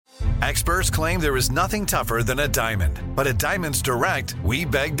Experts claim there is nothing tougher than a diamond. But at Diamonds Direct, we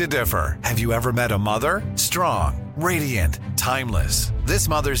beg to differ. Have you ever met a mother? Strong, radiant, timeless. This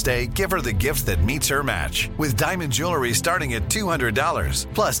Mother's Day, give her the gift that meets her match. With diamond jewelry starting at $200.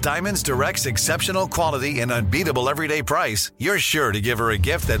 Plus Diamonds Direct's exceptional quality and unbeatable everyday price, you're sure to give her a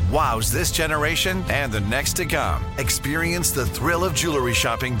gift that wows this generation and the next to come. Experience the thrill of jewelry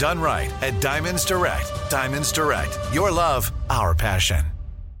shopping done right at Diamonds Direct. Diamonds Direct. Your love, our passion.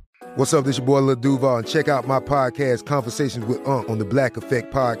 What's up, this your boy Lil Duval, and check out my podcast, Conversations with Unc, on the Black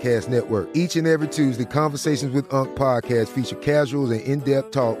Effect Podcast Network. Each and every Tuesday, Conversations with Unc podcast feature casual and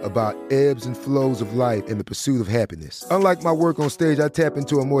in-depth talk about ebbs and flows of life and the pursuit of happiness. Unlike my work on stage, I tap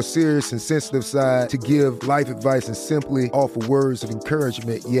into a more serious and sensitive side to give life advice and simply offer words of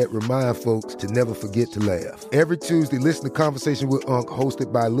encouragement, yet remind folks to never forget to laugh. Every Tuesday, listen to Conversations with Unc,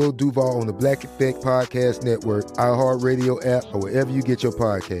 hosted by Lil Duval on the Black Effect Podcast Network, iHeartRadio app, or wherever you get your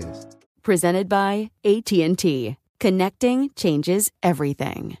podcasts. Presented by AT&T. Connecting changes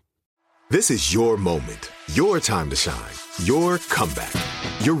everything. This is your moment, your time to shine, your comeback.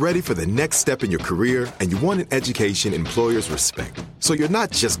 You're ready for the next step in your career, and you want an education employers respect. So you're not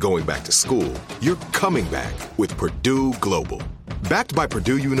just going back to school, you're coming back with Purdue Global. Backed by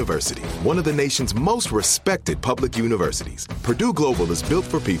Purdue University, one of the nation's most respected public universities, Purdue Global is built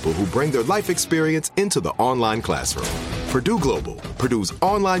for people who bring their life experience into the online classroom. Purdue Global, Purdue's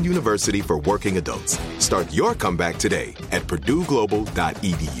online university for working adults. Start your comeback today at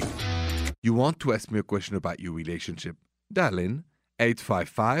purdueglobal.edu. You want to ask me a question about your relationship? Dial in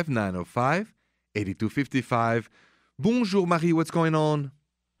 855-905-8255. Bonjour, Marie, what's going on?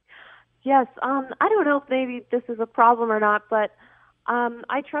 Yes, I don't know if maybe this is a problem or not, but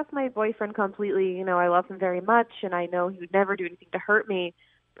I trust my boyfriend completely. You know, I love him very much, and I know he would never do anything to hurt me.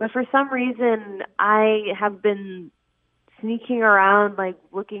 But for some reason, I have been sneaking around, like,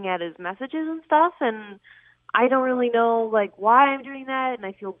 looking at his messages and stuff, and I don't really know, like, why I'm doing that, and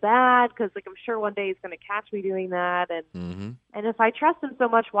I feel bad because, like, I'm sure one day he's going to catch me doing that, and and if I trust him so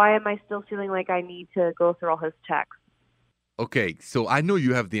much, why am I still feeling like I need to go through all his texts? Okay, so I know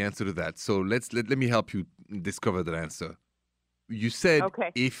you have the answer to that, so let me help you discover that answer. You said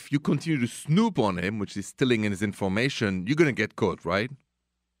if you continue to snoop on him, which is stealing in his information, you're going to get caught, right?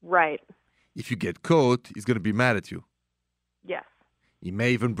 Right. If you get caught, he's going to be mad at you. Yes. He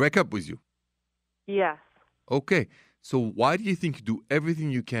may even break up with you. Yes. Okay, so why do you think you do everything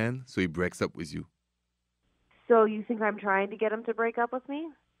you can so he breaks up with you? So you think I'm trying to get him to break up with me?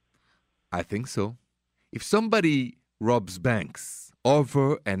 I think so. If somebody robs banks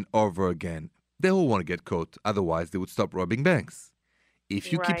over and over again, they all want to get caught. Otherwise, they would stop robbing banks.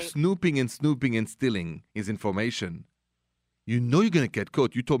 If you keep snooping and stealing his information, you know you're going to get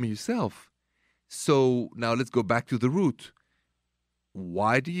caught. You told me yourself. So now let's go back to the root.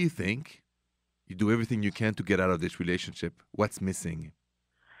 Why do you think you do everything you can to get out of this relationship? What's missing?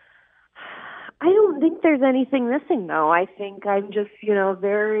 I don't think there's anything missing, though. I think I'm just,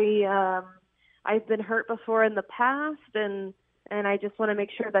 very... I've been hurt before in the past, and I just want to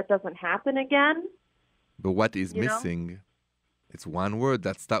make sure that doesn't happen again. But what is missing? It's one word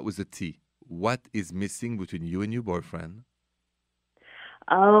that starts with a T. What is missing between you and your boyfriend?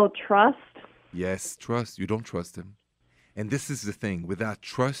 Oh, trust? Yes, trust. You don't trust him. And this is the thing. Without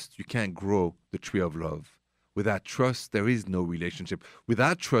trust, you can't grow the tree of love. Without trust, there is no relationship.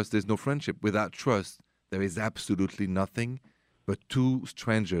 Without trust, there's no friendship. Without trust, there is absolutely nothing but two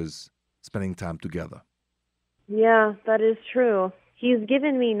strangers spending time together. Yeah, that is true. He's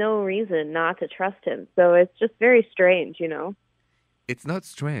given me no reason not to trust him. So it's just very strange, It's not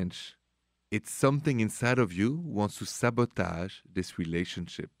strange. It's something inside of you wants to sabotage this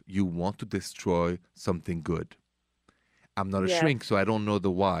relationship. You want to destroy something good. I'm not a shrink, so I don't know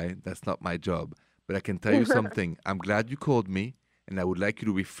the why. That's not my job. But I can tell you something. I'm glad you called me, and I would like you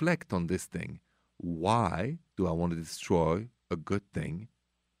to reflect on this thing. Why do I want to destroy a good thing?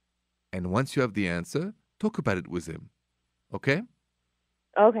 And once you have the answer, talk about it with him. Okay?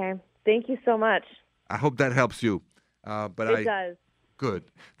 Okay. Thank you so much. I hope that helps you. It does.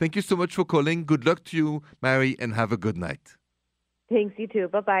 Good. Thank you so much for calling. Good luck to you, Mary, and have a good night. Thanks, you too.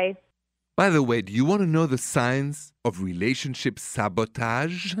 Bye-bye. By the way, do you want to know the signs of relationship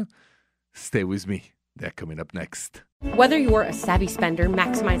sabotage? Stay with me. They're coming up next. Whether you're a savvy spender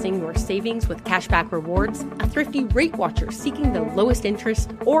maximizing your savings with cashback rewards, a thrifty rate watcher seeking the lowest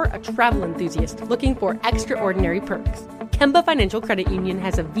interest, or a travel enthusiast looking for extraordinary perks, Kemba Financial Credit Union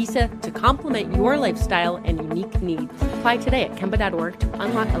has a visa to complement your lifestyle and unique needs. Apply today at Kemba.org to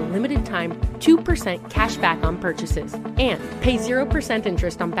unlock a limited-time 2% cash back on purchases and pay 0%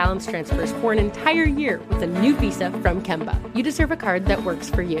 interest on balance transfers for an entire year with a new visa from Kemba. You deserve a card that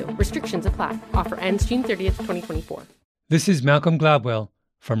works for you. Restrictions apply. Offer ends June 30th, 2024. This is Malcolm Gladwell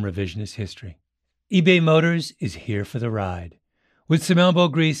from Revisionist History. eBay Motors is here for the ride. With some elbow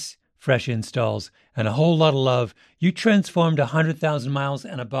grease, fresh installs, and a whole lot of love, you transformed 100,000 miles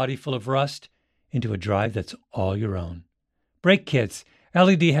and a body full of rust into a drive that's all your own. Brake kits,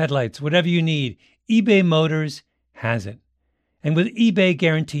 LED headlights, whatever you need, eBay Motors has it. And with eBay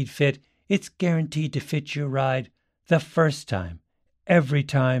Guaranteed Fit, it's guaranteed to fit your ride the first time, every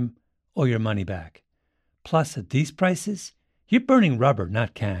time, or your money back. Plus, at these prices, you're burning rubber,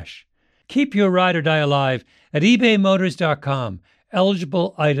 not cash. Keep your ride or die alive at ebaymotors.com.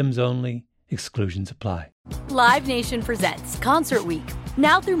 Eligible items only. Exclusions apply. Live Nation presents Concert Week.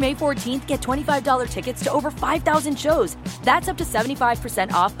 Now through May 14th, get $25 tickets to over 5,000 shows. That's up to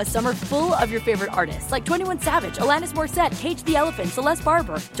 75% off a summer full of your favorite artists like 21 Savage, Alanis Morissette, Cage the Elephant, Celeste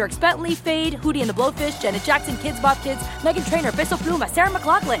Barber, Dierks Bentley, Fade, Hootie and the Blowfish, Janet Jackson, Kids Bop Kids, Meghan Trainor, Peso Pluma, Sarah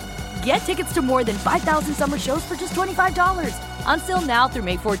McLachlan. Get tickets to more than 5,000 summer shows for just $25. Until now through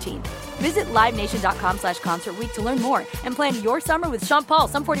May 14th. Visit LiveNation.com/Concert Week to learn more and plan your summer with Sean Paul,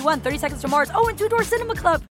 Sum 41, 30 Seconds to Mars, and Two Door Cinema Club.